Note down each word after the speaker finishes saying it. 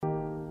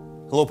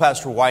Hello,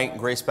 Pastor White,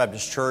 Grace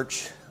Baptist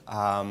Church.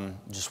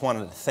 Just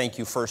wanted to thank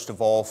you, first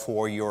of all,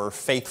 for your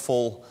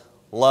faithful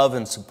love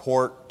and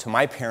support to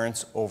my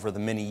parents over the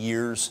many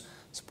years,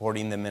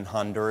 supporting them in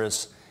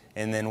Honduras.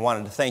 And then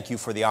wanted to thank you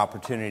for the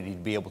opportunity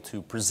to be able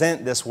to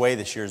present this way.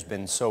 This year's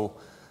been so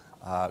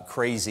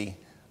crazy,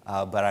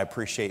 but I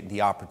appreciate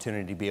the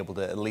opportunity to be able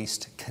to at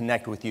least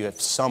connect with you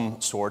of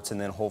some sorts, and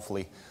then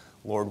hopefully,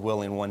 Lord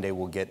willing, one day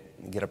we'll get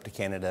up to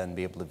Canada and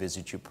be able to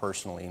visit you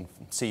personally and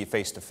see you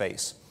face to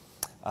face.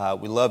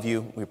 We love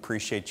you. We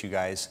appreciate you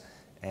guys.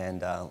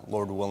 And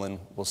Lord willing,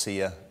 we'll see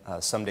you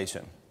someday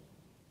soon.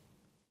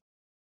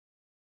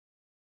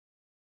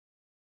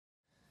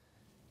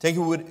 Take,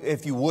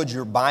 if you would,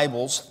 your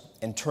Bibles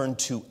and turn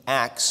to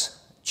Acts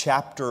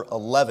chapter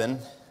 11.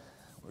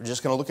 We're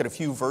just going to look at a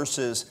few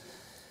verses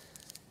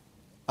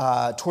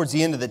towards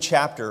the end of the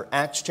chapter,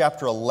 Acts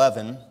chapter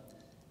 11.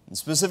 And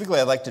specifically,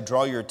 I'd like to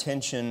draw your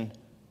attention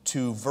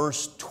to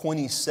verse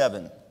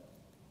 27.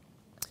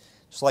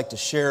 Just like to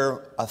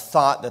share a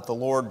thought that the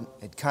Lord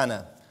had kind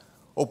of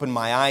opened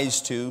my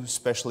eyes to,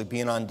 especially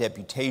being on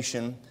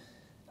deputation.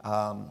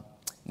 In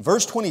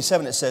verse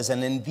 27 it says,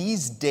 "And in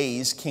these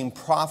days came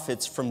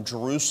prophets from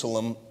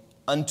Jerusalem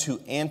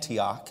unto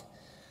Antioch,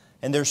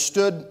 and there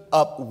stood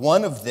up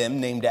one of them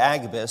named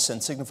Agabus,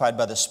 and signified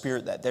by the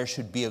Spirit that there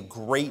should be a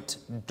great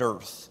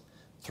dearth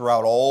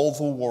throughout all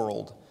the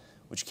world,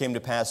 which came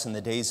to pass in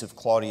the days of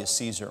Claudius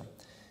Caesar.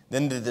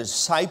 Then the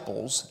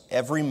disciples,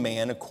 every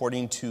man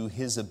according to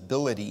his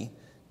ability,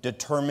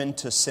 determined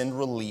to send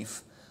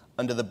relief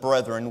unto the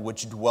brethren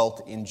which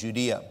dwelt in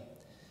Judea,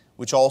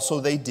 which also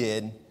they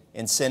did,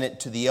 and sent it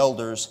to the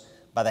elders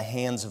by the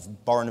hands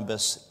of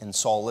Barnabas and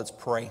Saul." Let's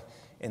pray,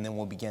 and then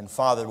we'll begin.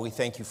 Father, we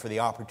thank you for the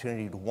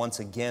opportunity to once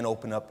again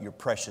open up your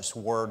precious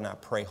word, and I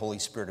pray, Holy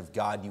Spirit of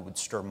God, you would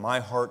stir my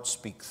heart,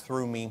 speak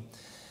through me,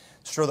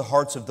 stir the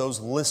hearts of those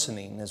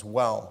listening as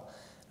well.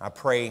 I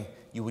pray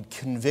you would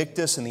convict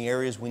us in the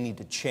areas we need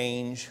to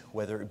change,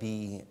 whether it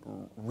be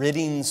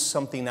ridding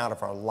something out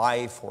of our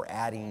life or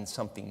adding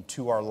something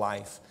to our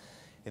life,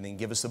 and then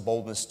give us the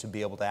boldness to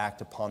be able to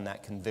act upon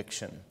that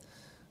conviction.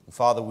 And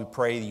Father, we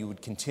pray that you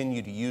would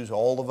continue to use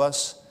all of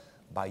us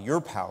by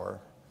your power,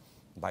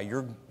 by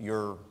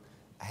your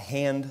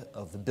hand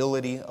of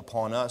ability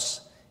upon us,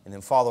 and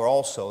then Father,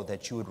 also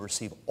that you would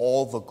receive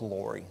all the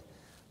glory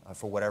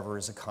for whatever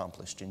is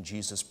accomplished. In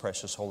Jesus'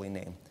 precious holy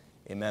name,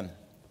 amen.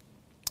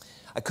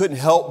 I couldn't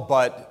help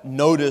but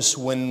notice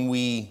when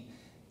we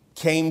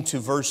came to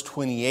verse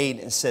 28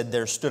 and said,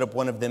 "There stood up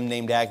one of them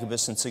named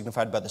Agabus, and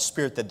signified by the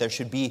Spirit that there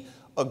should be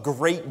a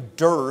great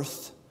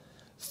dearth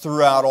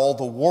throughout all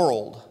the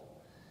world."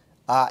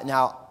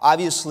 Now,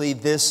 obviously,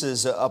 this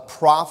is a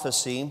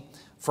prophecy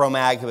from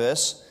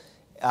Agabus,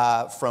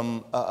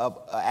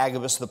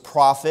 the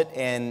prophet,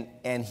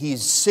 and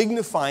he's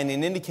signifying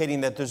and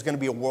indicating that there's going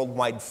to be a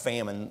worldwide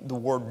famine. The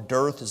word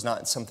dearth is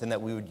not something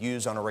that we would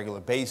use on a regular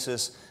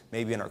basis,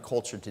 maybe in our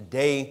culture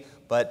today,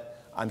 but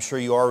I'm sure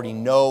you already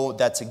know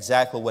that's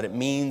exactly what it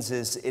means.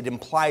 Is it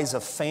implies a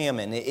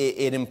famine.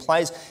 It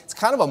implies, it's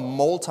kind of a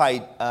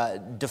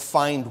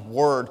multi-defined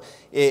word.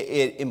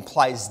 It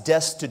implies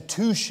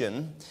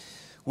destitution,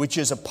 which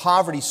is a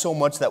poverty so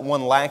much that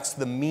one lacks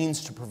the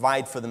means to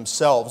provide for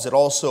themselves. It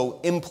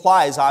also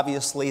implies,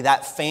 obviously,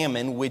 that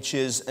famine, which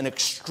is an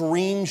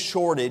extreme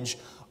shortage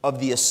of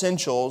the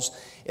essentials.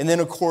 And then,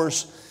 of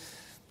course,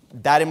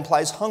 that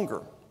implies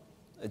hunger.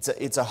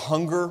 It's a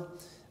hunger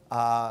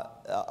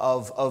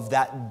of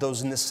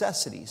those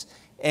necessities.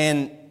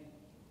 And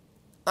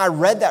I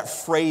read that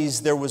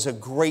phrase, "there was a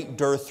great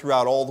dearth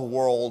throughout all the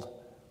world."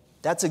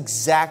 That's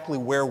exactly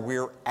where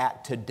we're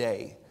at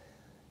today.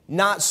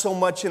 Not so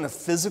much in a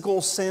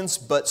physical sense,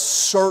 but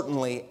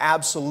certainly,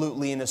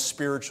 absolutely in a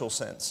spiritual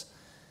sense.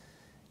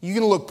 You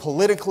can look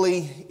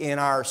politically in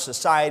our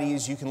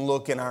societies, you can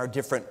look in our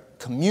different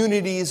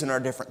communities and our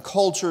different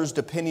cultures,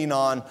 depending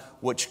on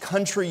which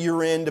country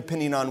you're in,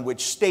 depending on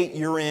which state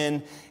you're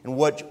in, and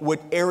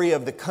what area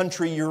of the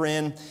country you're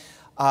in.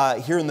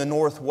 Here in the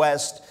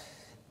Northwest,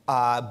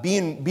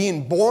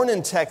 being born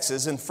in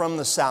Texas and from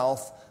the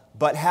South,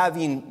 but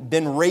having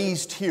been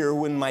raised here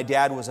when my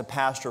dad was a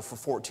pastor for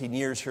 14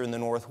 years here in the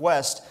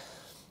Northwest,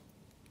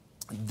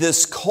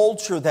 this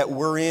culture that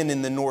we're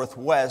in the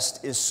Northwest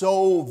is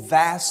so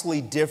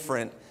vastly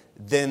different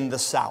than the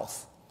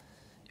South.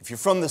 If you're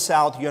from the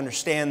South, you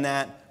understand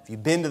that. If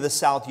you've been to the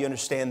South, you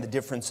understand the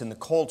difference in the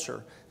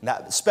culture,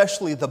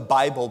 especially the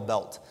Bible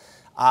Belt.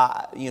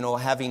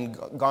 Having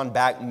gone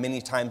back many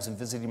times and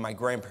visiting my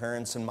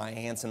grandparents and my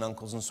aunts and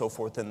uncles and so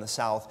forth in the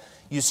South,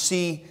 you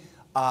see,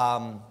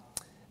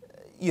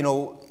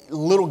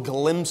 little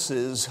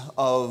glimpses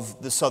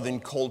of the Southern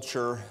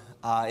culture,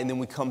 and then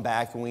we come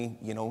back and we,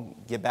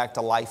 get back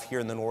to life here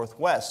in the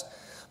Northwest.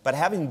 But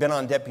having been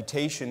on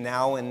deputation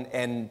now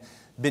and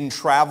been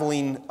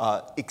traveling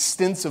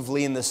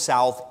extensively in the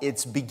South,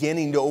 it's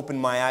beginning to open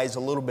my eyes a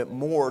little bit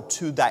more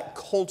to that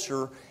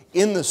culture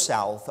in the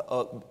South.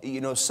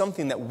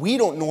 Something that we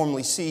don't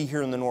normally see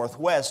here in the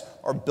Northwest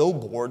are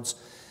billboards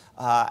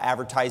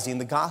advertising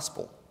the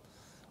gospel.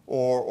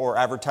 or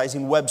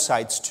advertising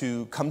websites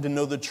to come to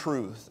know the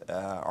truth.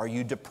 Are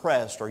you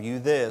depressed? Are you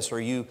this?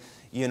 Are you,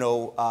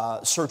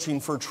 searching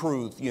for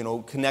truth?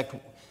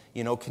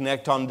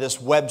 Connect on this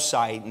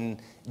website,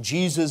 and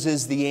Jesus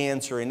is the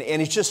answer. And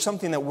it's just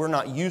something that we're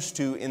not used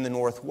to in the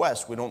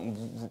Northwest.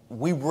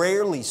 We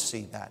rarely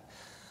see that.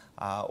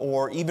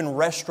 Or even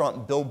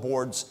restaurant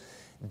billboards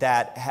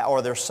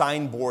or their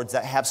signboards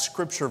that have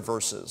scripture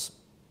verses.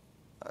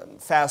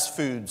 Fast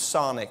food,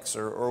 Sonics,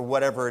 or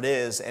whatever it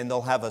is, and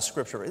they'll have a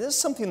scripture. This is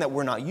something that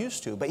we're not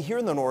used to. But here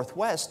in the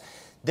Northwest,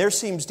 there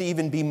seems to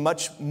even be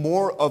much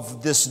more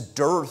of this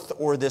dearth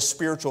or this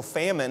spiritual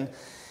famine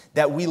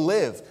that we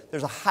live.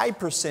 There's a high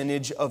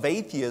percentage of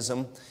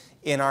atheism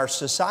in our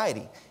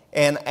society.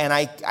 And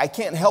I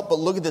can't help but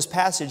look at this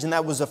passage, and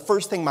that was the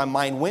first thing my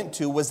mind went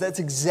to, was that's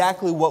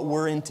exactly what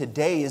we're in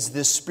today, is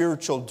this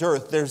spiritual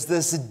dearth. There's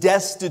this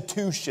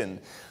destitution.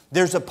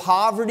 There's a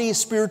poverty,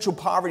 spiritual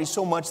poverty,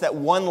 so much that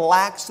one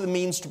lacks the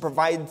means to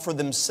provide for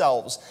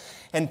themselves.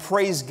 And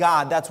praise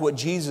God, that's what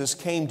Jesus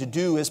came to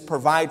do, is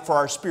provide for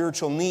our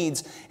spiritual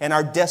needs and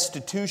our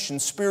destitution,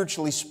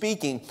 spiritually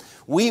speaking.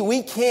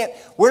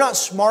 We're not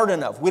smart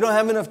enough. We don't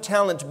have enough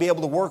talent to be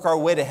able to work our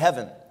way to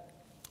heaven.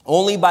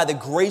 Only by the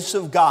grace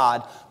of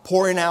God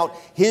pouring out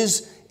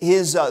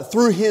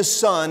through His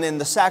Son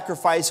and the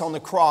sacrifice on the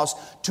cross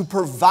to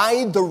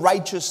provide the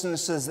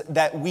righteousnesses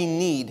that we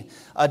need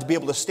to be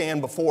able to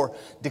stand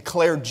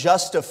declared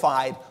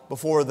justified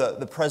before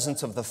the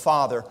presence of the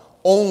Father,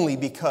 only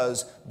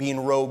because being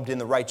robed in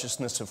the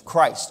righteousness of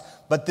Christ.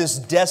 But this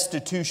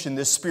destitution,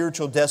 this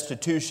spiritual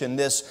destitution,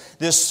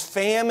 this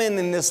famine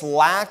and this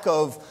lack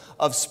of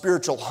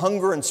spiritual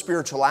hunger and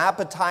spiritual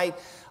appetite,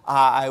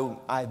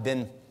 I've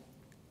been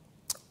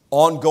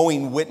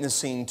ongoing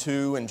witnessing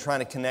to and trying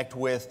to connect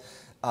with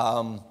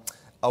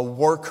a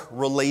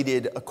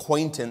work-related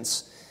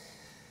acquaintance.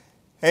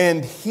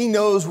 And he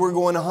knows we're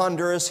going to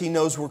Honduras. He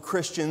knows we're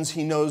Christians.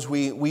 He knows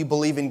we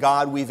believe in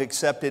God. We've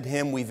accepted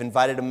Him. We've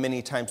invited him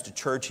many times to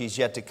church. He's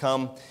yet to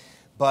come.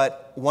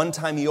 But one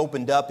time he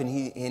opened up and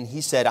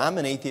he said, I'm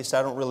an atheist.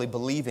 I don't really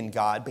believe in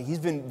God. But he's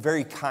been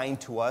very kind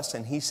to us.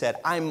 And he said,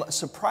 I'm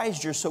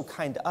surprised you're so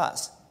kind to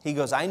us. He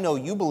goes, I know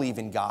you believe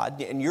in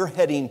God and you're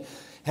heading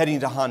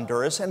to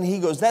Honduras. And he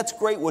goes, that's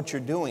great what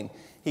you're doing.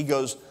 He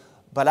goes,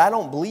 but I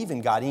don't believe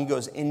in God. And he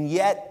goes, and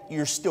yet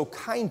you're still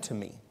kind to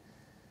me.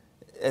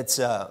 It's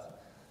a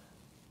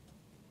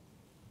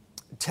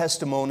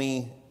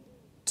testimony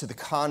to the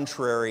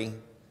contrary,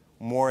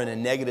 more in a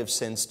negative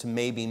sense, to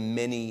maybe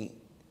many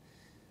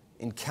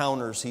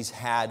encounters he's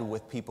had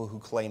with people who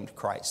claimed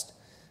Christ,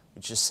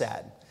 which is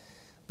sad.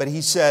 But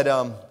he said,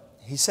 I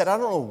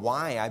don't know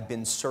why I've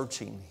been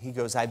searching. He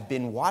goes, I've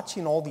been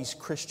watching all these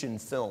Christian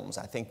films.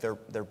 I think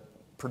they're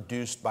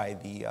produced by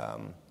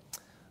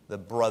the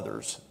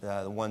brothers,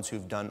 the ones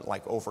who've done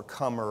like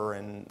Overcomer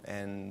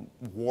and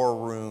War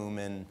Room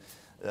and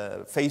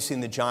Facing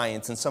the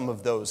Giants and some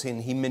of those.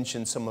 And he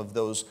mentioned some of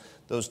those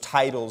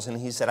titles. And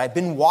he said, I've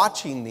been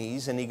watching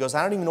these. And he goes,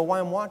 I don't even know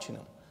why I'm watching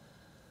them.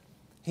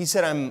 He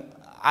said,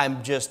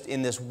 I'm just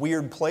in this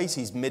weird place.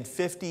 He's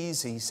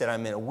mid-50s. He said,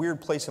 I'm in a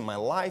weird place in my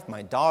life.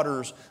 My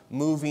daughter's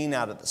moving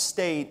out of the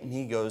state. And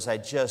he goes, I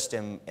just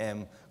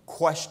am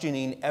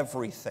questioning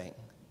everything.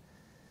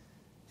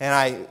 And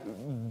I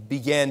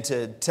began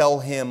to tell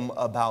him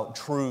about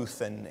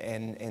truth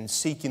and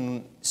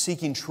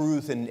seeking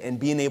truth and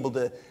being able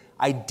to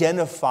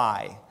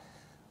identify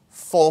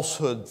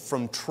falsehood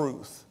from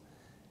truth.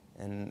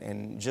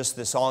 And just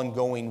this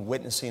ongoing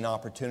witnessing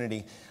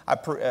opportunity. I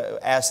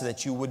ask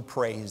that you would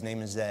pray. His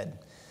name is Ed.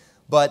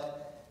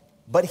 But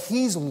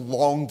he's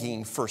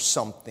longing for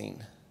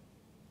something.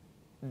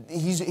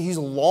 He's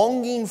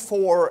longing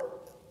for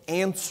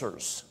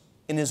answers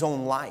in his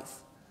own life.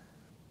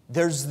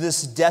 There's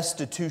this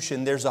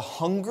destitution. There's a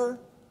hunger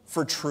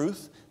for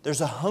truth.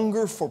 There's a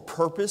hunger for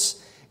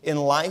purpose in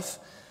life.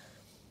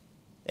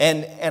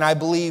 And I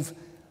believe,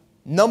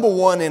 number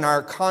one, in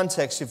our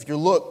context, if you're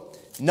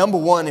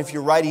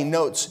writing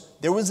notes,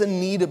 there was a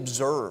need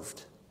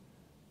observed.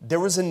 There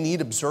was a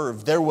need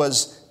observed. There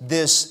was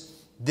this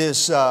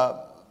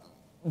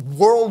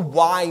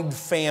worldwide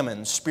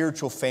famine,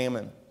 spiritual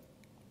famine,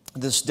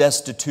 this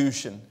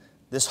destitution,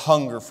 this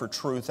hunger for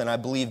truth. And I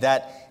believe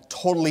that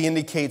totally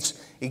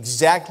indicates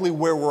exactly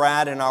where we're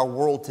at in our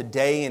world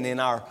today and in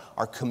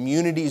our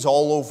communities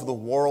all over the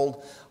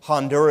world.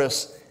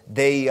 Honduras,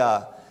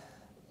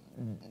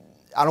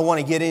 I don't want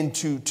to get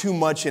into too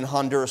much in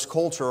Honduras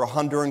culture or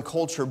Honduran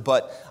culture,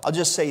 but I'll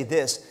just say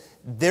this.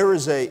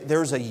 There's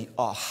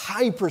a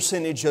high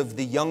percentage of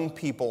the young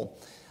people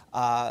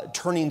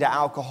turning to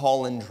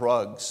alcohol and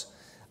drugs.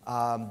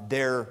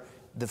 The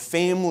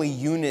family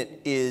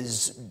unit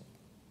is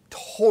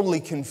totally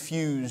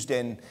confused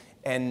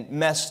and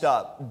messed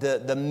up.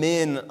 The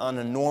men on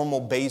a normal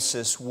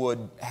basis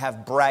would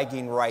have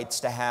bragging rights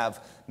to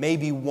have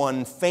maybe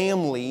one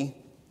family,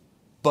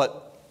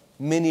 but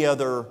many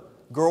other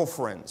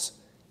girlfriends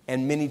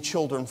and many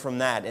children from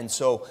that. And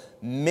so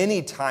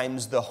many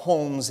times the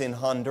homes in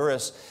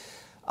Honduras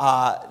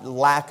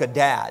lack a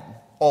dad.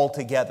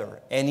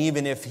 altogether. And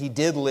even if he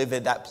did live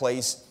at that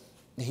place,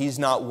 he's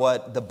not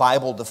what the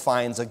Bible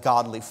defines a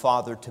godly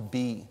father to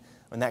be,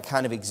 and that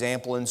kind of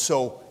example. And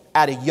so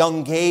at a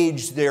young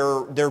age,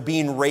 they're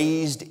being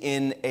raised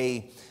in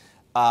a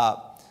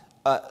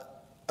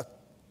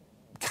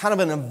kind of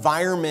an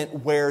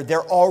environment where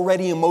they're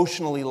already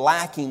emotionally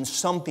lacking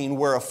something,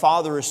 where a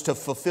father is to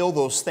fulfill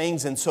those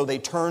things. And so they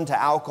turn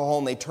to alcohol,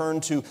 and they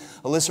turn to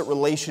illicit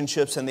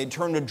relationships, and they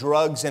turn to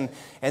drugs, and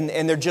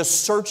they're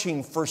just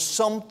searching for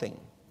something.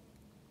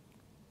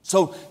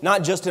 So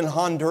not just in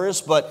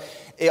Honduras, but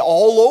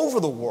all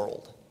over the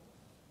world,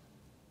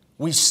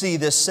 we see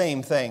this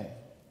same thing.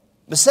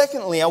 But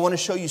secondly, I want to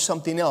show you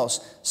something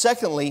else.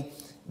 Secondly,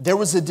 there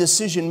was a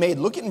decision made.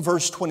 Look at in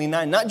verse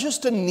 29. Not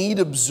just a need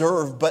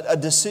observed, but a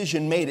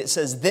decision made. It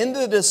says, "Then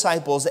the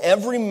disciples,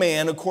 every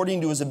man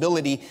according to his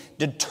ability,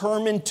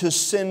 determined to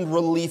send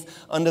relief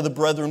unto the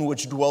brethren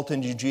which dwelt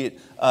in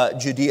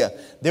Judea."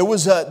 There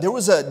was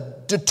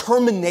a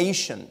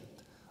determination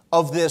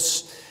of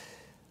this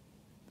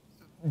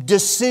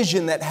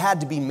decision that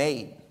had to be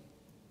made.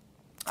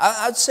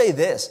 I'd say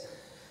this.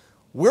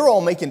 We're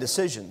all making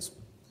decisions.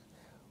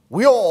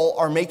 We all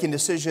are making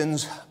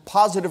decisions,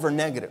 positive or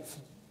negative,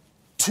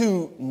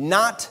 to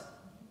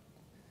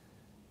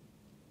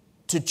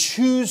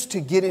choose to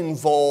get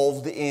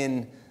involved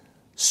in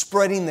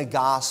spreading the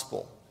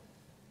gospel,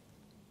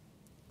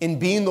 in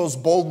being those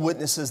bold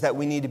witnesses that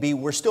we need to be.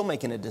 We're still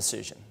making a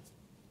decision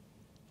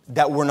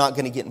that we're not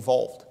going to get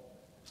involved.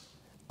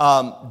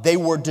 They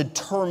were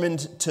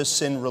determined to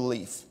send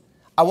relief.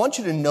 I want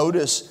you to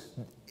notice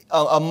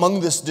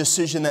among this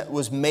decision that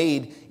was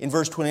made in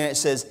verse 29, it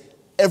says,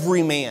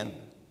 every man.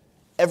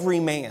 Every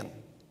man.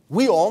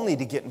 We all need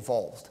to get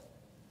involved.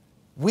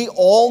 We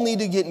all need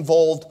to get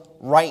involved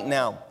right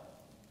now.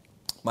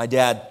 My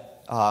dad,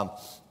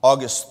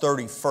 August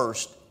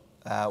 31st,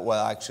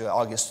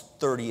 August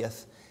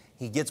 30th,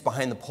 he gets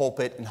behind the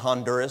pulpit in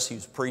Honduras. He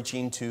was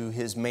preaching to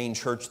his main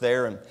church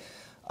there,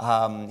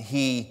 and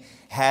he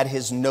had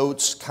his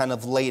notes kind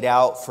of laid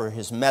out for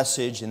his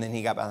message, and then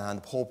he got behind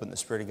the pulpit, and the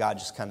Spirit of God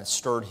just kind of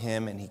stirred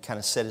him, and he kind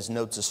of set his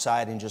notes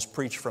aside and just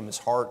preached from his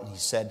heart. And he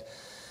said,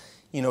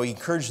 you know, he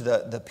encouraged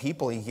the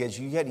people. He goes,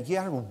 you got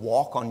to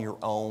walk on your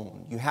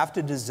own. You have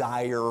to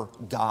desire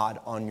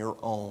God on your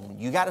own.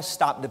 You got to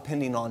stop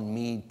depending on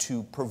me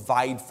to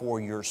provide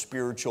for your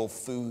spiritual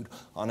food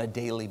on a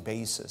daily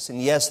basis.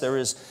 And yes, there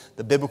is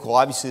the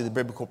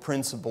biblical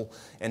principle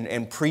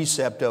and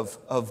precept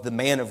of the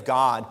man of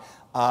God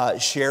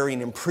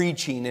sharing and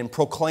preaching and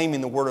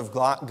proclaiming the Word of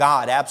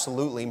God,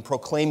 absolutely, and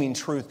proclaiming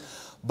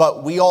truth.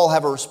 But we all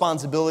have a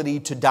responsibility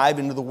to dive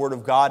into the Word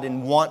of God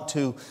and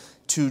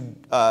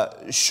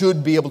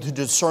should be able to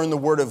discern the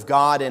Word of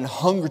God and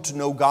hunger to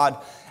know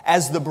God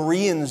as the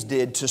Bereans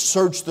did, to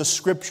search the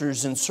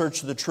Scriptures and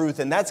search the truth.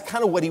 And that's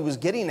kind of what he was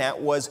getting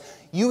at, was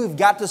you have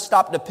got to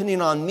stop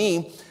depending on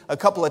me a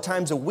couple of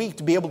times a week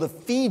to be able to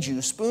feed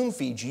you, spoon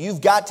feed you.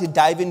 You've got to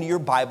dive into your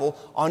Bible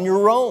on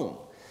your own.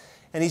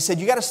 And he said,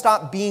 you got to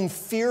stop being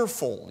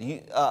fearful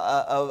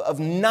of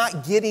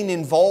not getting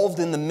involved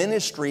in the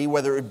ministry,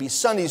 whether it be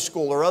Sunday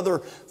school or other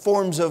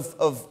forms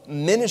of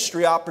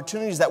ministry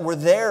opportunities that were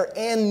there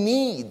and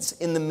needs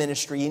in the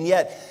ministry. And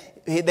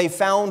yet they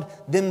found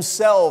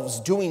themselves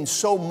doing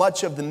so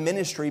much of the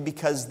ministry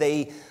because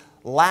they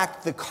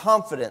lacked the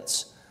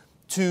confidence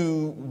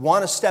to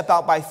want to step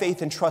out by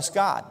faith and trust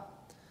God.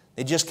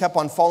 They just kept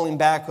on falling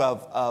back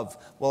well,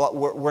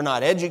 we're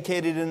not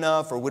educated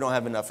enough, or we don't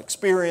have enough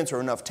experience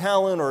or enough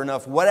talent or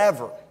enough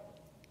whatever.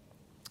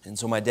 And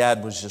so my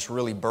dad was just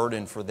really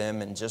burdened for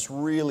them and just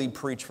really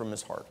preached from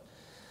his heart.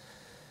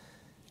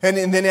 And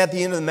then at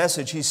the end of the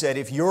message, he said,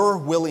 if you're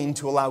willing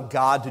to allow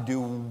God to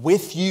do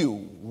with you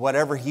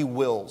whatever He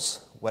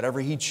wills,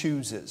 whatever He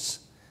chooses,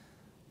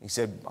 he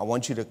said, I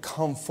want you to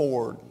come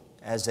forward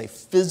as a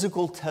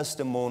physical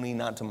testimony,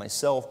 not to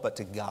myself, but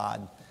to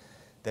God,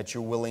 that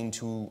you're willing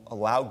to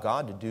allow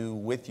God to do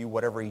with you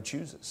whatever He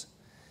chooses.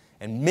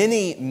 And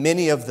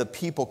many of the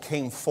people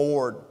came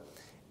forward,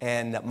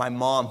 and my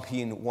mom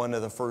being one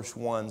of the first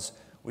ones,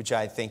 which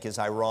I think is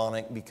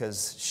ironic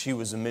because she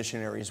was a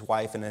missionary's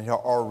wife and had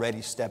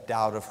already stepped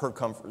out of her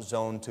comfort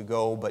zone to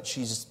go, but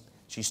she's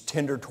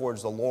tender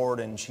towards the Lord,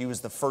 and she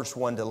was the first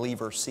one to leave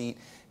her seat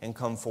and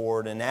come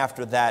forward. And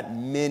after that,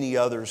 many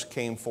others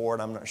came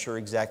forward. I'm not sure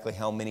exactly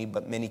how many,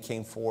 but many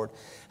came forward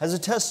as a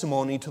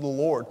testimony to the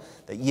Lord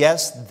that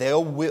yes,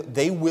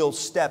 they will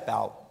step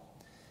out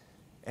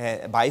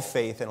by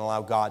faith and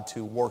allow God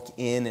to work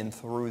in and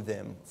through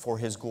them for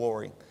His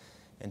glory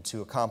and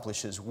to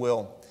accomplish His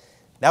will.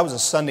 That was a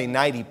Sunday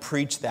night. He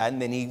preached that, and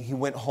then he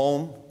went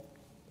home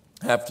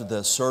after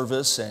the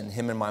service, and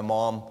him and my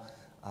mom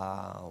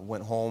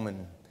went home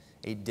and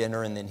ate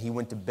dinner, and then he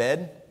went to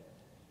bed.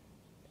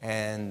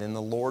 And then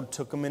the Lord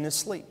took him in his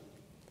sleep.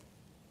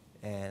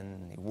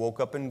 And he woke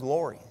up in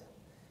glory.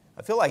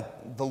 I feel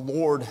like the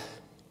Lord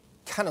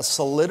kind of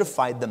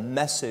solidified the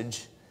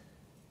message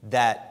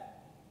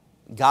that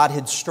God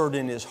had stirred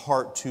in his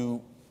heart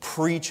to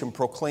preach and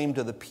proclaim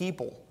to the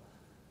people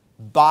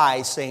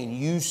by saying,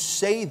 you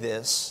say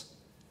this,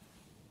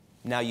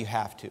 now you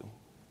have to.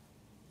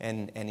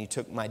 And he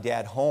took my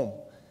dad home.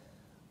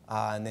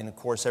 And then, of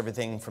course,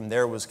 everything from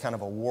there was kind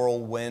of a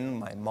whirlwind.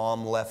 My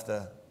mom left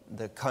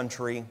the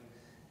country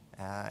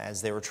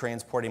as they were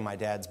transporting my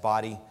dad's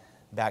body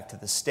back to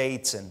the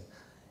States.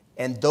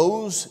 And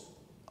those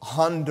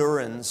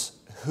Hondurans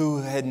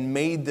who had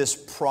made this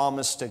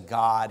promise to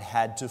God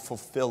had to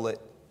fulfill it,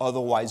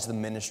 otherwise the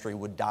ministry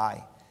would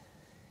die.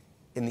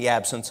 In the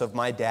absence of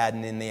my dad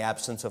and in the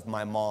absence of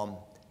my mom.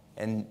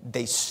 And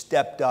they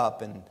stepped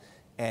up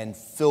and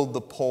filled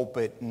the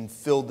pulpit and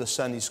filled the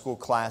Sunday school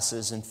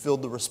classes and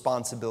filled the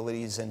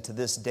responsibilities. And to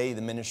this day,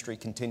 the ministry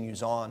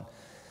continues on.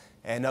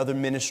 And other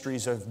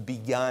ministries have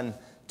begun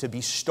to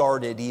be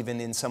started even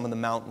in some of the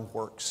mountain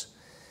works.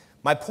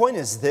 My point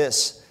is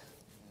this: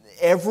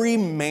 every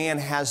man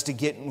has to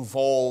get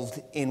involved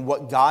in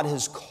what God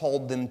has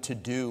called them to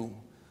do.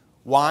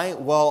 Why?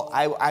 Well,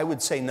 I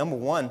would say, number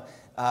one,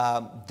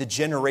 the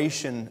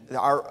generation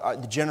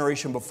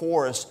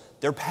before us,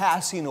 they're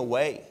passing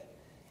away.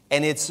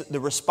 And it's the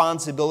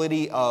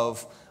responsibility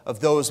of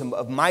those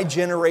of my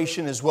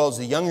generation as well as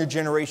the younger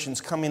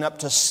generations coming up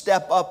to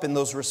step up in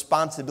those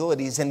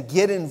responsibilities and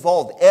get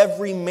involved.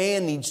 Every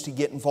man needs to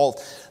get involved.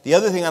 The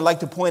other thing I'd like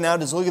to point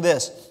out is, look at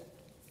this.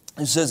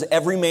 It says,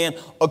 every man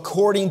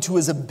according to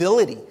his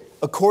ability.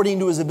 According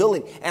to his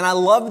ability. And I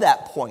love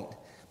that point.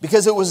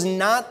 Because it was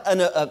not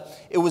an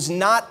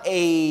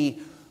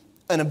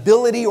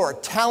ability or a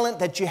talent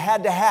that you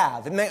had to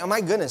have. And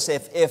my goodness,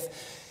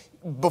 if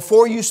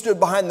before you stood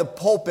behind the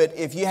pulpit,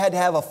 if you had to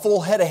have a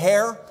full head of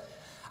hair,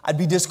 I'd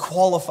be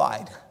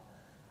disqualified.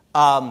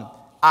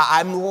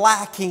 I'm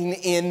lacking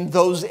in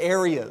those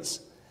areas.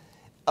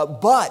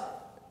 But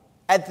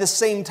at the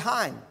same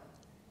time,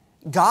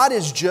 God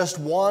is just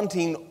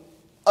wanting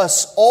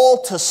us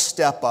all to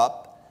step up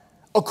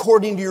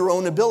according to your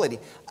own ability.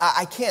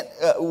 I can't,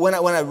 when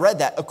I read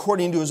that,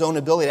 according to his own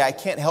ability, I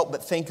can't help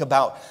but think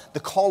about the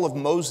call of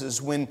Moses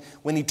when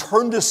he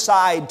turned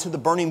aside to the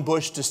burning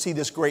bush to see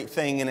this great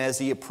thing. And as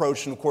he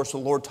approached, and of course the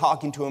Lord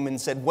talking to him and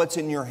said, "What's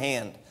in your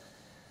hand?"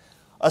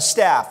 A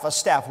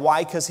staff.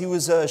 Why? Because he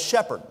was a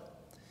shepherd.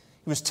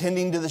 He was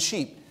tending to the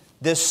sheep.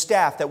 This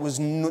staff that was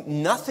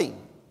nothing.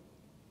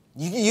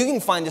 You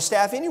can find a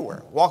staff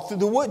anywhere. Walk through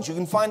the woods, you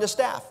can find a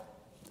staff.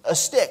 A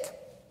stick.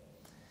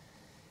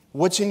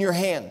 What's in your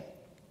hand?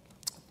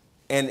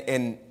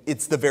 And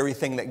it's the very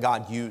thing that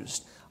God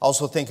used. I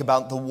also think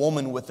about the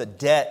woman with the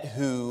debt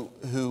who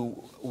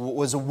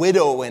was a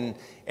widow and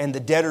the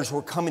debtors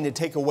were coming to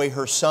take away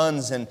her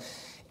sons.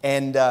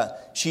 And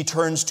she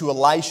turns to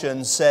Elisha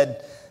and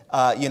said,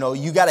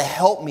 you got to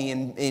help me.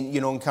 And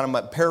kind of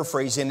my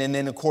paraphrasing. And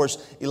then, of course,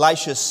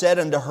 Elisha said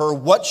unto her,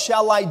 "What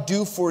shall I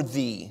do for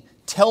thee?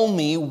 Tell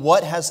me,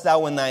 what hast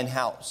thou in thine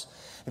house?"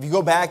 If you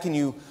go back and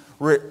you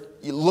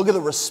look at the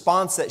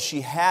response that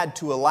she had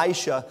to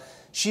Elisha,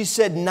 she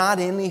said, "Not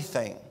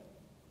anything."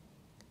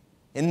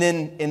 And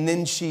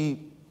then she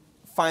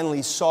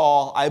finally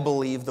saw, I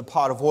believe, the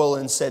pot of oil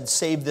and said,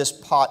 save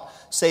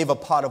a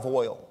pot of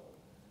oil.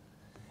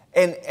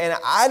 And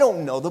I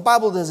don't know, the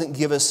Bible doesn't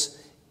give us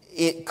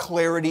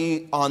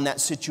clarity on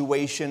that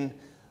situation,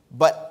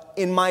 but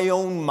in my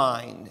own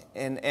mind,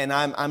 and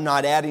I'm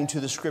not adding to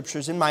the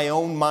scriptures, in my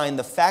own mind,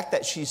 the fact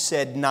that she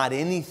said not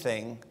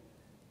anything,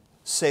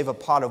 save a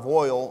pot of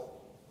oil,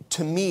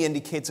 to me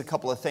indicates a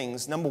couple of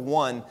things. Number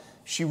one,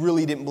 she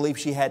really didn't believe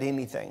she had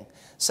anything.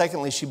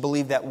 Secondly, she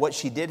believed that what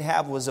she did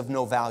have was of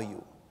no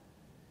value.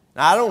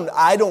 Now,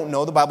 I don't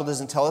know, the Bible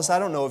doesn't tell us, I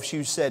don't know if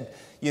she said,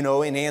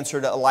 in answer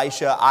to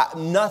Elisha,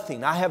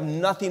 nothing, I have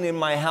nothing in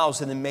my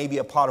house, and then maybe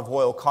a pot of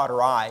oil caught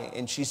her eye,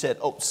 and she said,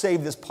 "Oh,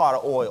 save this pot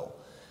of oil."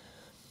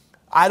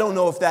 I don't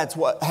know if that's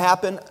what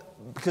happened,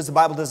 because the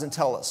Bible doesn't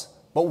tell us.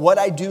 But what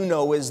I do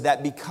know is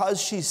that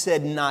because she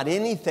said not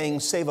anything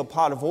save a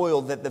pot of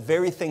oil, that the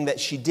very thing that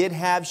she did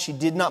have, she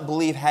did not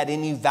believe had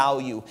any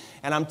value.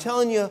 And I'm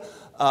telling you,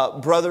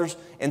 brothers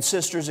and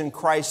sisters in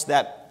Christ,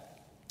 that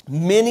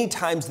many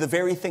times the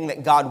very thing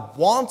that God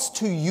wants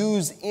to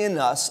use in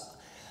us,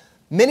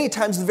 many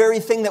times the very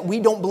thing that we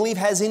don't believe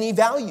has any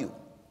value.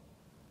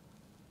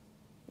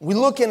 We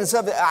look in and say,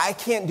 I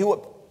can't do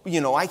what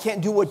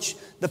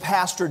the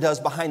pastor does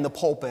behind the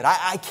pulpit.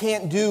 I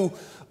can't do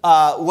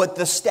what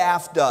the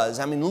staff does.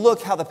 I mean,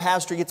 look how the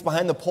pastor gets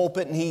behind the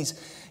pulpit and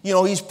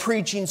he's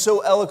preaching so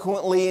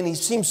eloquently and he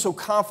seems so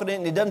confident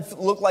and it doesn't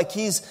look like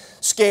he's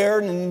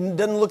scared and it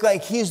doesn't look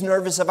like he's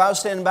nervous. If I was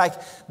standing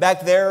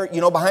back there,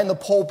 behind the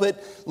pulpit,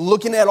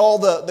 looking at all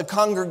the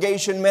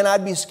congregation, man,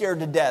 I'd be scared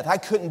to death. I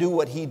couldn't do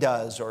what he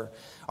does, or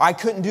I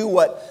couldn't do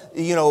what,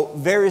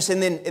 various,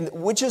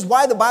 which is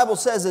why the Bible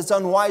says it's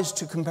unwise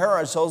to compare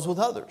ourselves with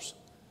others.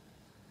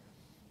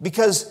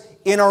 Because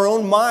in our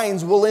own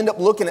minds, we'll end up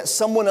looking at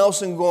someone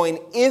else and going,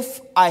 if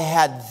I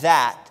had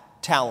that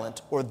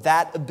talent or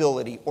that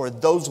ability or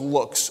those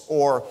looks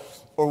or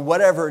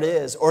whatever it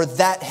is, or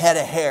that head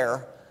of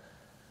hair,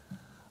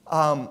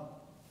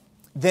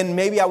 then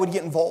maybe I would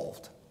get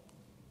involved.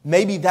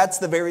 Maybe that's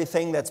the very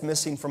thing that's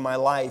missing from my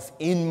life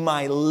in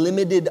my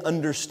limited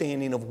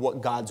understanding of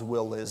what God's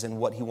will is and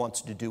what He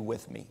wants to do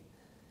with me.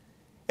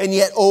 And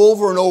yet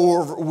over and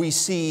over we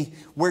see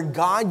where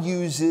God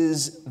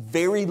uses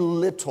very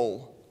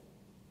little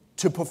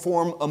to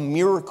perform a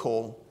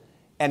miracle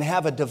and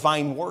have a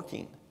divine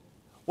working.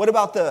 What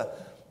about the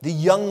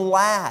young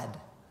lad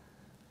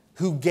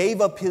who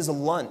gave up his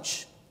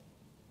lunch,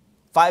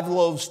 5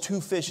 loaves,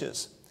 2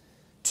 fishes,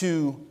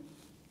 to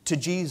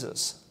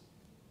Jesus?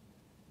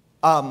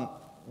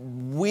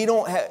 We're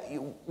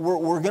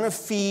going to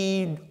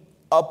feed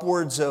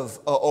upwards of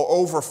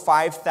over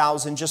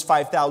 5,000, just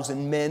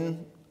 5,000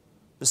 men,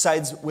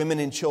 besides women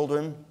and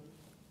children.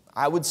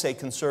 I would say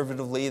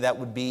conservatively that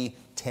would be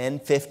 10,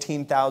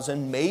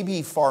 15,000,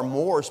 maybe far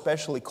more,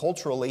 especially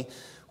culturally,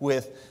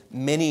 with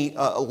many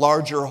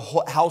larger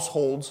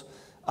households,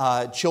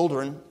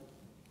 children.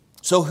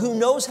 So who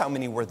knows how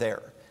many were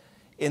there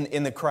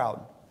in the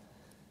crowd.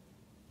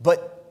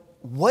 But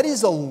what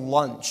is a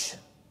lunch?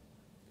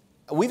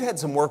 We've had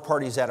some work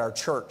parties at our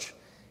church,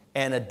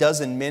 and a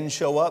dozen men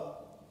show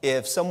up.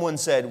 If someone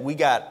said, we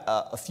got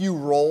a few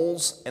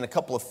rolls and a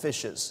couple of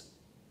fishes,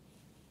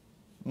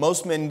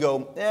 most men go,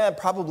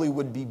 probably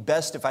would be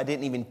best if I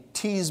didn't even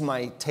tease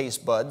my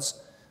taste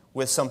buds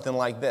with something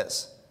like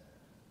this.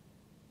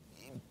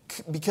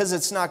 Because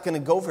it's not going to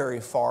go very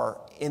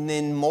far. And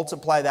then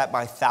multiply that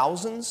by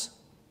thousands.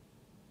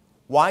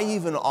 Why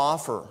even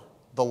offer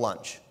the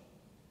lunch?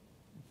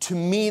 To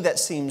me, that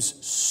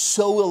seems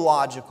so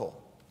illogical.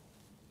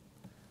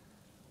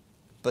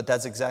 But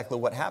that's exactly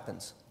what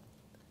happens.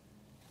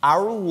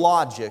 Our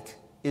logic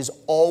is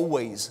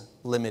always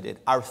limited.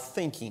 Our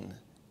thinking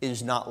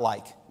is not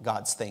like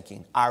God's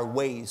thinking. Our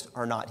ways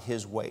are not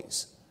His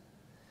ways.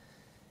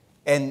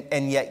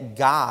 And yet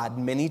God,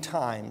 many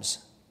times,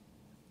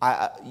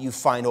 you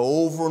find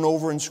over and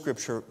over in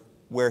Scripture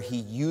where He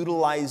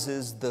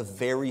utilizes the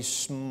very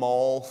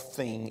small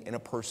thing in a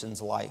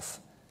person's life.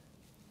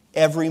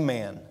 Every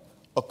man,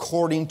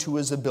 according to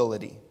his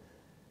ability.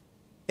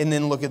 And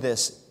then look at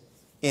this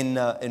in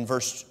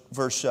verse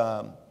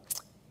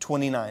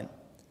 29.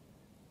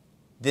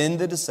 Then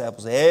the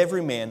disciples,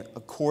 every man,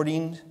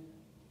 according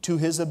to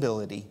his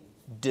ability,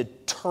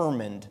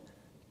 determined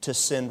to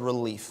send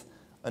relief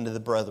unto the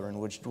brethren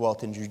which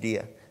dwelt in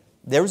Judea.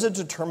 There was a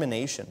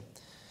determination.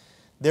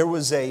 There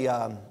was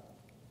a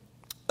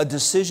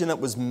decision that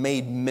was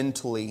made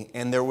mentally,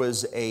 and there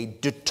was a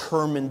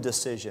determined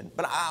decision.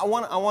 But I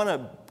want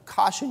to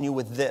caution you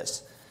with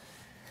this.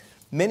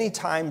 Many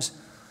times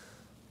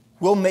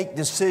we'll make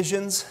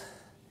decisions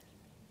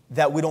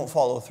that we don't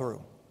follow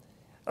through.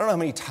 I don't know how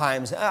many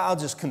times, I'll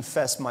just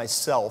confess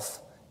myself,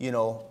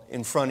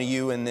 in front of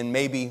you, and then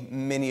maybe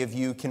many of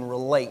you can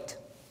relate.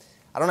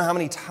 I don't know how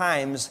many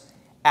times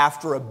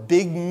after a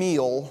big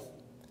meal,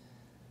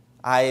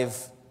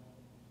 I've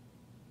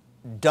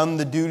done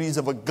the duties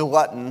of a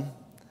glutton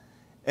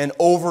and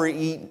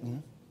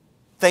overeaten.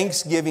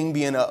 Thanksgiving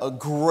being a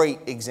great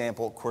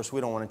example. Of course,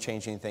 we don't want to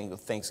change anything with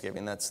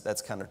Thanksgiving.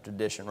 That's kind of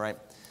tradition, right?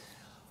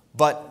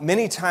 But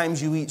many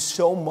times you eat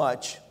so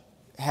much,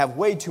 have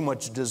way too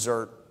much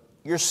dessert.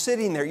 You're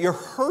sitting there, you're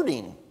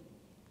hurting.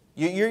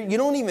 You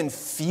don't even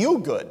feel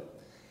good.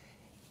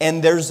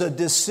 And there's a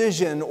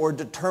decision or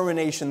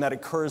determination that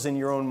occurs in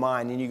your own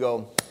mind. And you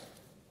go,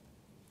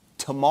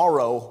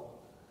 tomorrow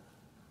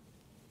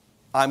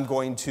I'm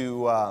going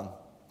to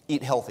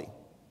eat healthy.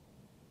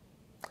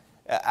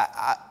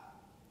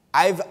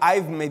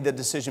 I've made the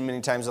decision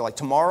many times, like,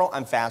 tomorrow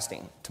I'm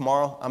fasting.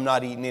 Tomorrow I'm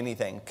not eating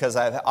anything because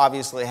I've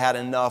obviously had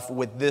enough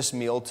with this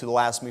meal to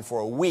last me for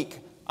a week.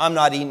 I'm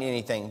not eating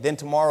anything. Then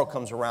tomorrow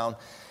comes around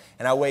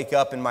and I wake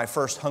up and my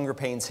first hunger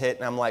pains hit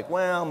and I'm like,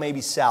 well,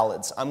 maybe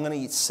salads. I'm going to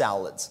eat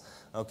salads.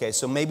 Okay,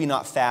 so maybe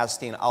not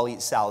fasting, I'll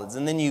eat salads.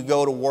 And then you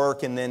go to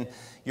work and then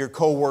your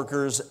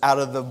coworkers out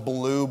of the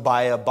blue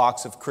buy a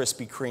box of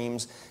Krispy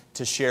Kremes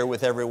to share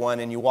with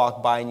everyone, and you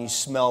walk by and you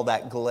smell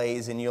that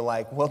glaze and you're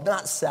like, well,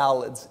 not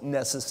salads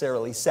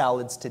necessarily,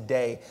 salads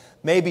today.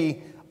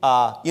 Maybe,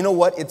 you know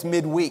what, it's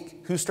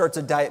midweek. Who starts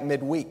a diet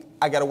midweek?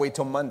 I got to wait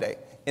till Monday.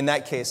 In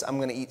that case, I'm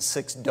going to eat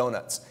 6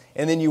 donuts.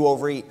 And then you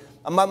overeat.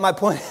 My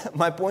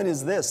point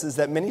is this, is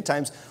that many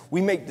times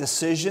we make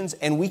decisions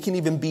and we can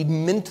even be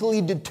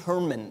mentally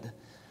determined.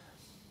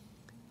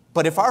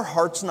 But if our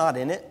heart's not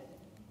in it,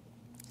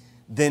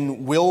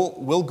 then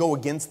we'll go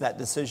against that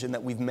decision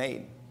that we've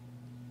made.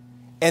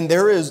 And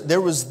there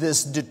was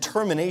this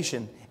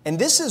determination. And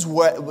this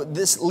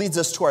leads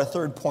us to our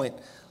third point.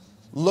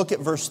 Look at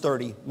verse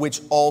 30,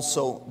 which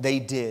also they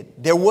did.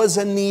 There was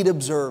a need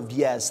observed,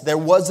 yes. There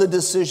was a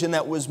decision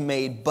that was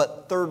made.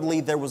 But thirdly,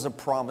 there was a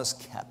promise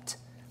kept.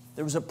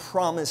 There was a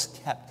promise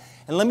kept.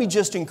 And let me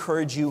just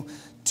encourage you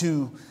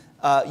to,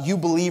 you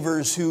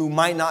believers who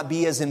might not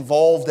be as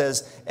involved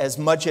as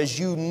much as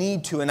you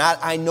need to. And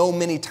I know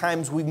many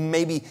times we've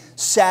maybe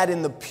sat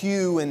in the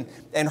pew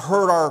and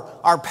heard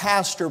our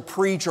pastor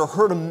preach or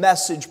heard a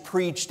message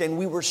preached, and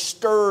we were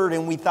stirred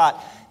and we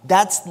thought,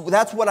 that's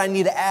what I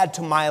need to add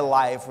to my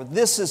life. Or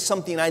this is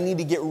something I need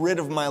to get rid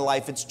of my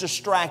life. It's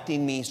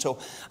distracting me, so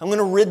I'm going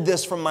to rid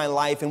this from my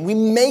life. And we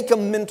make a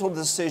mental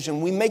decision.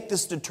 We make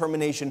this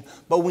determination,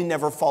 but we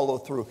never follow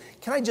through.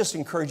 Can I just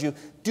encourage you,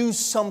 do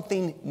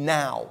something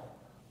now.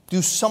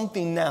 Do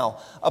something now.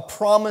 A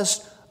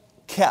promise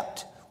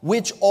kept,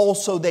 which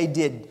also they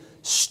did.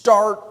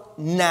 Start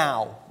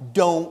now.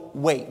 Don't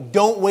wait.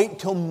 Don't wait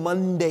till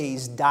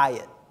Monday's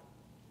diet.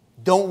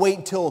 Don't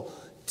wait till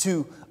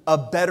to a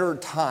better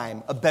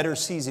time, a better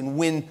season.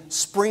 When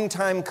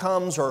springtime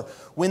comes, or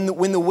when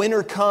the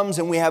winter comes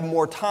and we have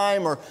more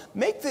time, or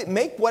make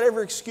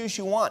whatever excuse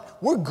you want.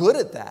 We're good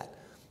at that.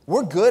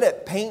 We're good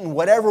at painting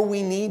whatever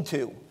we need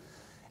to.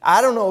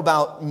 I don't know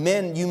about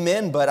you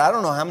men, but I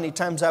don't know how many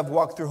times I've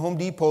walked through Home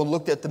Depot,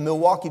 looked at the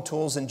Milwaukee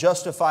tools and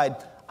justified,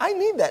 I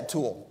need that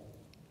tool.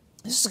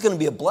 This is going to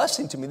be a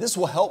blessing to me. This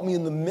will help me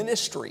in the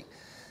ministry.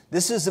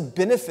 This is a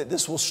benefit.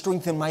 This will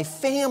strengthen my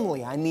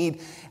family. I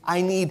need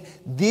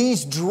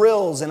these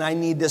drills, and I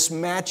need this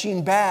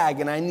matching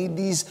bag, and I need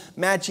these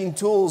matching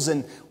tools,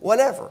 and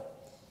whatever.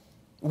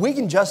 We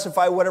can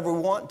justify whatever we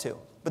want to.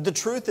 But the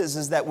truth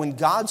is that when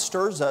God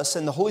stirs us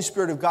and the Holy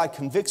Spirit of God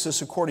convicts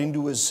us according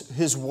to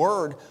His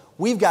Word,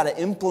 we've got to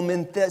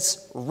implement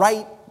this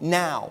right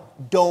now.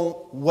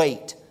 Don't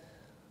wait.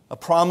 A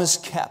promise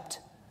kept.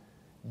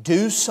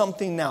 Do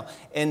something now.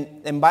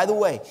 And by the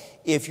way,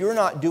 if you're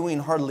not doing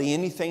hardly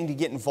anything to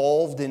get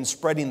involved in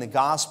spreading the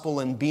gospel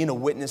and being a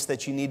witness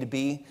that you need to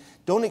be,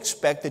 don't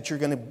expect that you're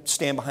going to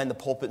stand behind the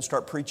pulpit and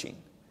start preaching.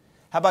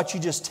 How about you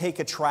just take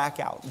a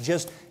track out?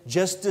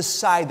 Just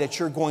decide that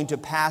you're going to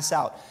pass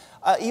out.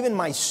 Even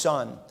my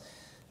son,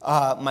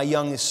 my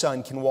youngest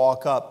son, can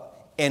walk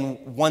up, and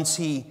once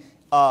he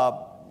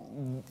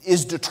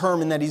is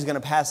determined that he's going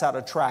to pass out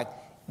a tract,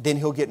 then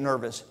he'll get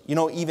nervous. You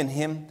know, even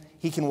him,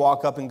 he can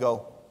walk up and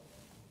go,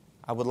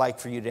 I would like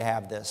for you to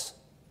have this,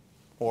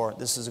 or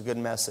this is a good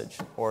message,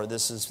 or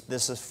this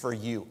is for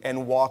you,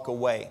 and walk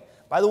away.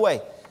 By the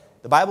way,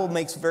 the Bible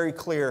makes very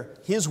clear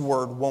His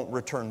word won't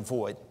return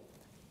void.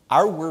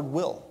 Our word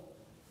will.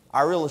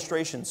 Our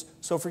illustrations.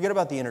 So forget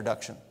about the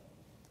introduction.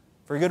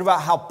 Forget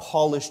about how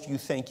polished you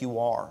think you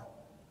are.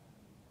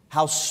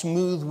 How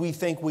smooth we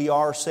think we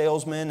are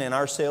salesmen and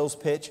our sales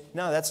pitch.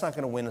 No, that's not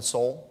going to win a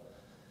soul.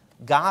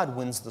 God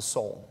wins the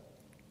soul.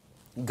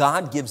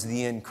 God gives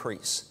the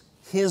increase.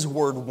 His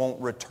word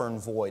won't return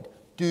void.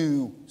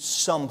 Do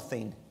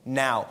something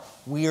now.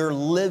 We are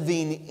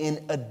living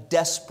in a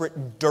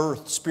desperate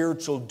dearth,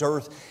 spiritual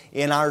dearth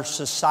in our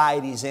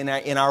societies, in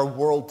our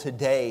world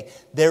today.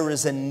 There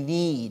is a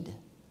need.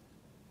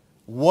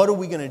 What are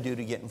we going to do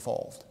to get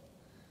involved?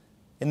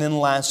 And then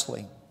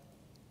lastly,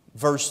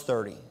 verse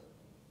 30.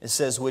 It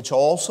says, which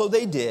also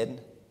they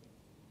did.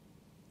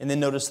 And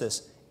then notice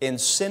this. And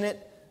sent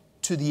it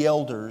to the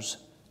elders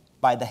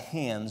by the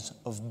hands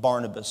of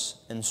Barnabas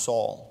and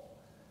Saul.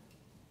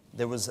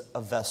 There was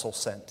a vessel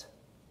sent.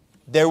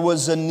 There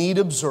was a need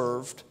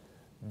observed.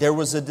 There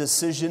was a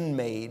decision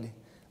made.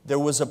 There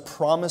was a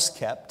promise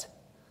kept.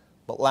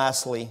 But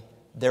lastly,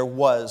 there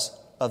was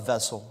a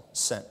vessel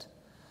sent.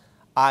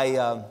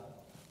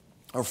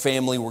 Our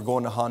family, we're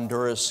going to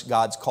Honduras.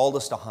 God's called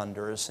us to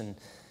Honduras. And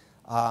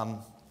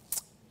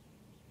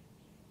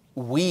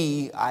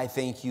we, I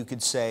think you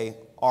could say,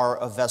 are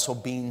a vessel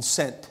being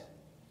sent.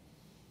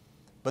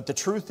 But the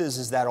truth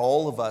is that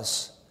all of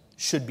us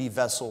should be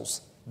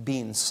vessels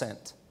being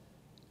sent.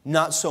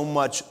 Not so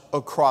much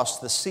across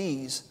the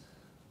seas,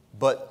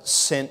 but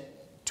sent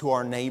to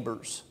our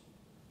neighbors,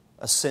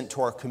 sent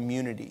to our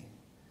community.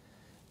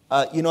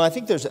 I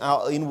think there's,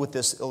 in with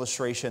this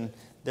illustration,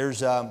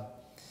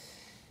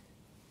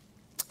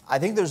 I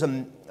think there's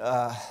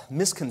a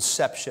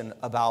misconception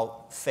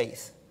about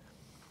faith.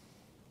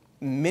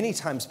 Many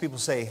times people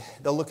say,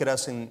 they'll look at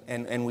us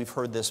and we've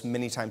heard this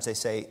many times, they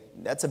say,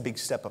 that's a big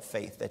step of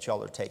faith that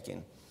y'all are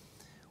taking.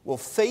 Well,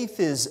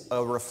 faith is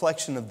a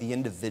reflection of the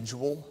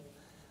individual,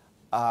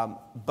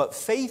 but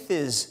faith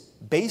is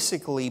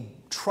basically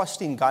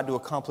trusting God to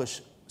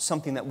accomplish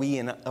something that we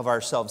in of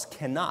ourselves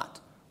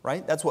cannot,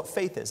 right? That's what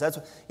faith is. That's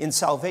in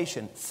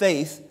salvation.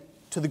 Faith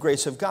to the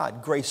grace of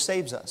God. Grace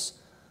saves us.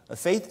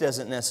 Faith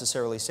doesn't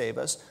necessarily save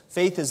us.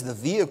 Faith is the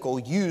vehicle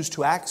used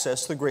to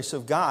access the grace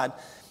of God,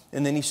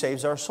 and then He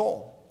saves our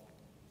soul.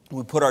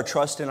 We put our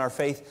trust and our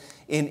faith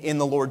in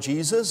the Lord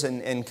Jesus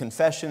and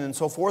confession and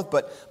so forth.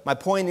 But my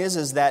point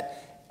is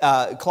that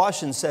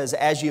Colossians says,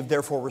 as ye have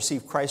therefore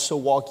received Christ, so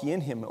walk ye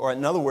in Him. Or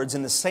in other words,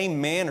 in the same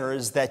manner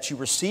as that you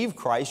received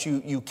Christ,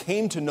 you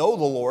came to know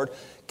the Lord,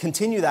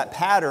 continue that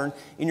pattern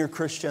in your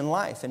Christian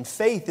life. And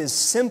faith is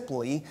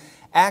simply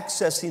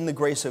accessing the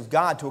grace of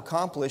God to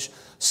accomplish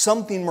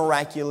something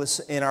miraculous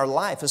in our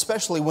life,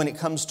 especially when it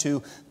comes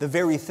to the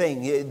very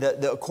thing,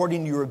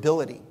 according to your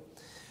ability.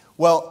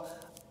 Well,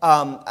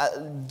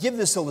 give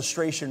this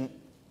illustration.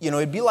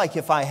 It'd be like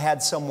if I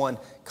had someone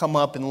come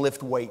up and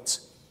lift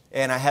weights,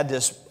 and I had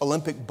this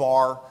Olympic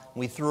bar.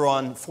 We threw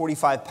on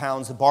 45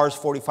 pounds. The bar is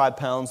 45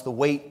 pounds. The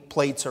weight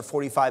plates are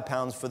 45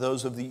 pounds for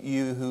those of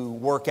you who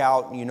work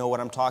out, and you know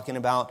what I'm talking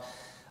about.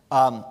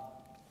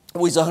 It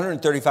weighs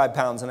 135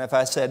 pounds, and if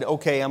I said,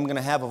 okay, I'm going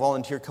to have a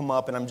volunteer come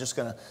up, and I'm just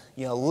going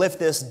to, lift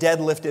this,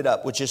 deadlift it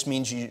up, which just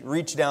means you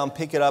reach down,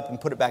 pick it up, and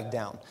put it back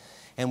down.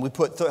 And we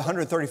put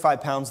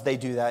 135 pounds, they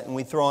do that, and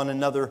we throw on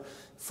another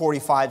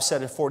 45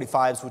 set of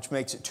 45s, which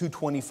makes it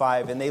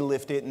 225, and they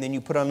lift it, and then you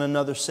put on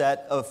another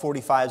set of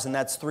 45s, and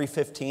that's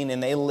 315,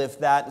 and they lift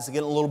that. It's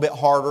getting a little bit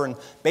harder, and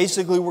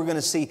basically we're going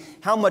to see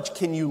how much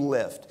can you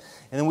lift.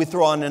 And then we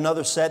throw on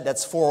another set,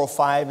 that's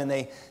 405, and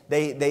they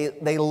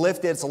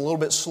lift it. It's a little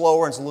bit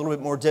slower, and it's a little bit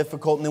more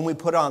difficult. And then we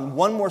put on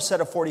one more set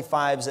of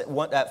 45s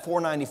at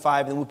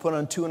 495, and then we put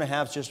on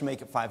 2.5s just to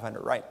make it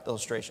 500, right?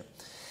 Illustration.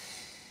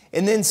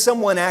 And then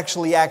someone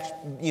actually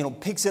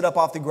picks it up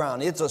off the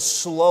ground. It's a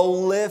slow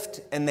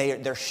lift, and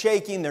they're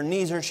shaking, their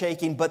knees are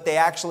shaking, but they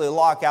actually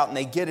lock out, and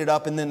they get it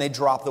up, and then they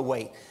drop the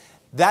weight.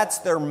 That's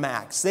their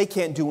max. They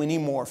can't do any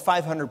more,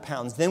 500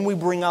 pounds. Then we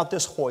bring out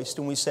this hoist,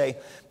 and we say,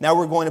 now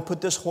we're going to put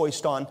this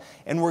hoist on,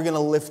 and we're going to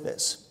lift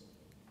this.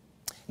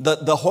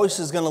 The hoist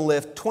is going to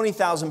lift,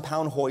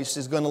 20,000-pound hoist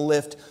is going to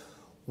lift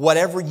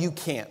whatever you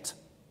can't.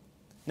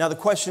 Now the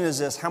question is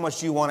this, how much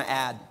do you want to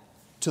add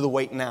to the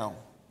weight now,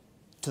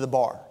 to the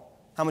bar?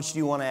 How much do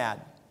you want to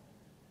add?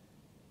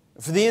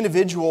 For the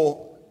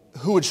individual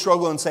who would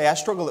struggle and say, I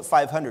struggle at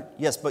 500.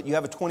 Yes, but you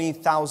have a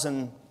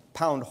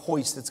 20,000-pound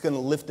hoist that's going to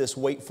lift this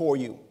weight for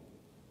you.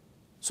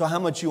 So how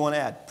much do you want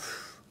to add?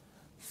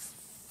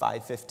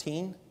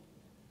 515?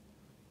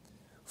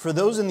 For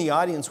those in the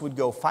audience would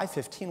go,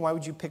 515? Why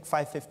would you pick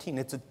 515?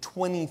 It's a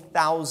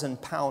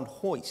 20,000-pound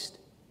hoist.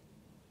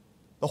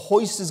 The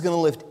hoist is going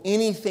to lift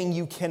anything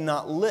you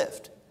cannot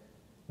lift.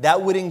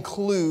 That would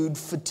include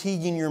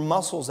fatiguing your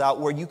muscles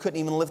out where you couldn't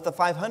even lift the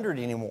 500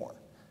 anymore.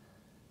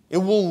 It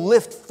will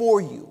lift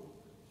for you.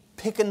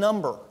 Pick a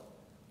number.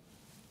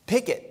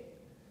 Pick it.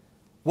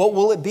 What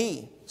will it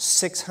be?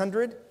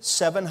 600?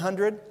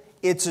 700?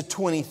 It's a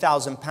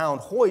 20,000-pound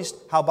hoist.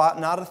 How about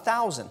not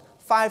 1,000?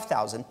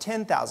 5,000?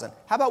 10,000?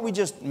 How about we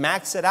just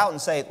max it out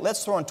and say,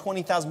 let's throw on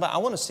 20,000 pounds. I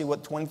want to see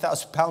what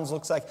 20,000 pounds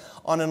looks like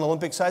on an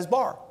Olympic-sized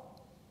bar.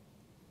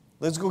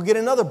 Let's go get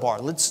another bar.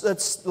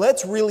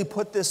 Let's really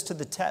put this to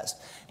the test.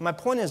 And my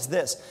point is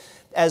this.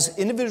 As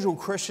individual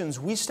Christians,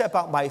 we step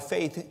out by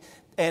faith,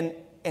 and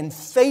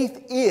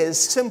faith is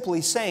simply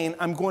saying,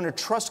 I'm going to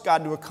trust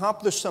God to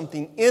accomplish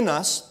something in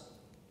us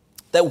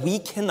that we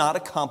cannot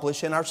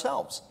accomplish in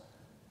ourselves.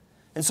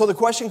 And so the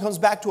question comes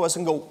back to us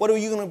and go, what are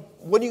you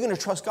going to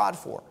trust God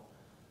for?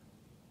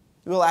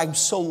 Well, I'm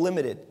so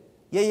limited.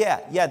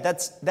 Yeah,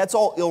 that's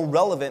all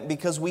irrelevant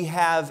because we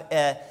have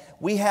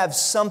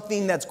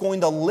something that's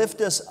going to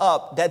lift us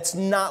up that's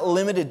not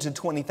limited to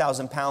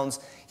 20,000 pounds.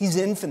 He's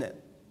infinite.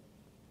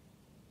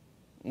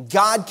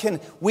 God can,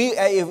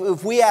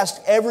 if we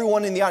asked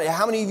everyone in the audience,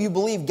 how many of you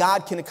believe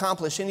God can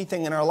accomplish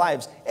anything in our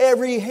lives?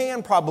 Every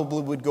hand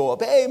probably would go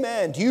up.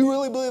 Amen. Do you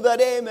really believe that?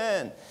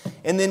 Amen.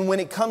 And then when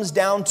it comes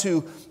down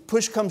to,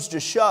 push comes to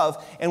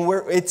shove, and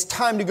it's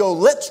time to go,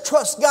 let's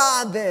trust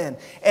God then,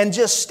 and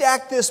just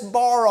stack this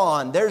bar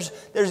on. There's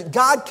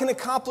God can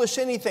accomplish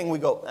anything. We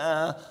go,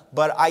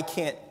 but I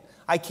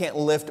can't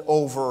lift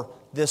over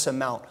this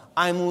amount.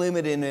 I'm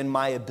limited in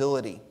my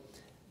ability.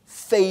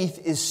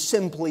 Faith is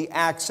simply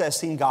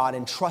accessing God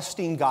and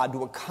trusting God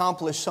to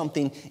accomplish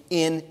something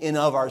in and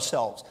of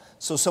ourselves.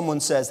 So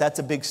someone says, that's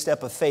a big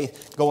step of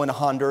faith, going to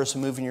Honduras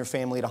and moving your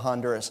family to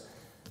Honduras.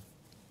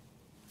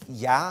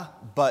 Yeah,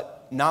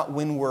 but not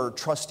when we're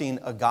trusting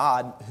a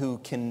God who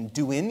can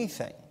do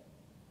anything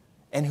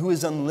and who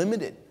is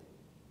unlimited.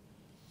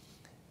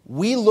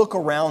 We look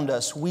around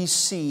us, we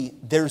see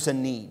there's a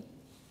need.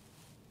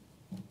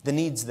 The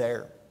need's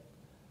there.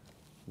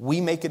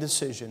 We make a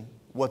decision.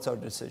 What's our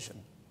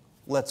decision?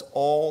 Let's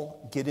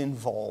all get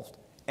involved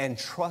and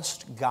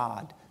trust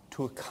God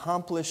to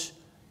accomplish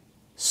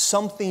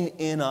something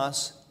in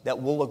us that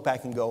we'll look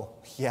back and go,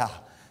 yeah,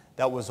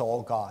 that was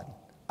all God.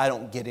 I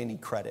don't get any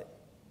credit.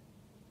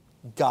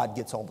 God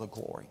gets all the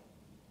glory.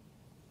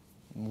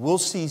 We'll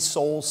see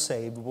souls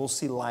saved. We'll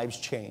see lives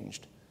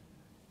changed.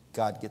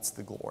 God gets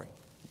the glory,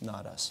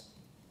 not us.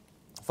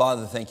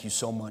 Father, thank you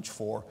so much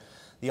for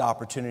the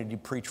opportunity to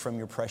preach from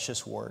your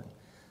precious word.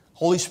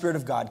 Holy Spirit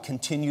of God,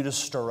 continue to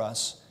stir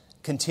us.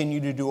 Continue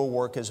to do a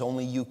work as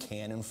only you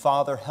can. And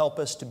Father, help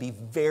us to be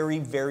very,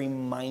 very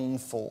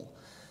mindful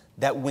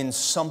that when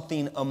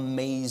something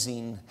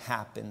amazing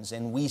happens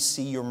and we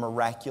see your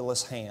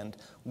miraculous hand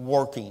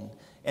working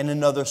and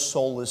another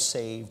soul is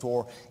saved,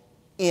 or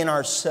in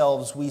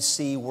ourselves we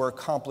see we're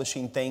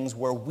accomplishing things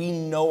where we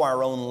know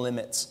our own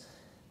limits,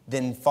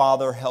 then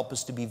Father, help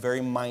us to be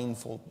very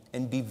mindful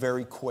and be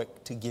very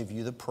quick to give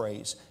you the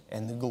praise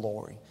and the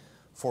glory.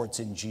 For it's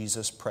in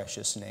Jesus'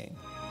 precious name.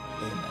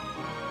 Amen.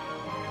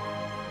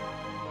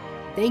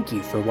 Thank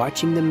you for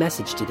watching the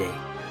message today.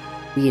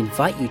 We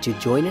invite you to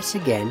join us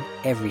again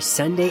every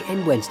Sunday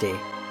and Wednesday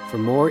for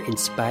more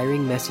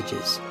inspiring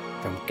messages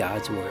from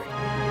God's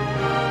Word.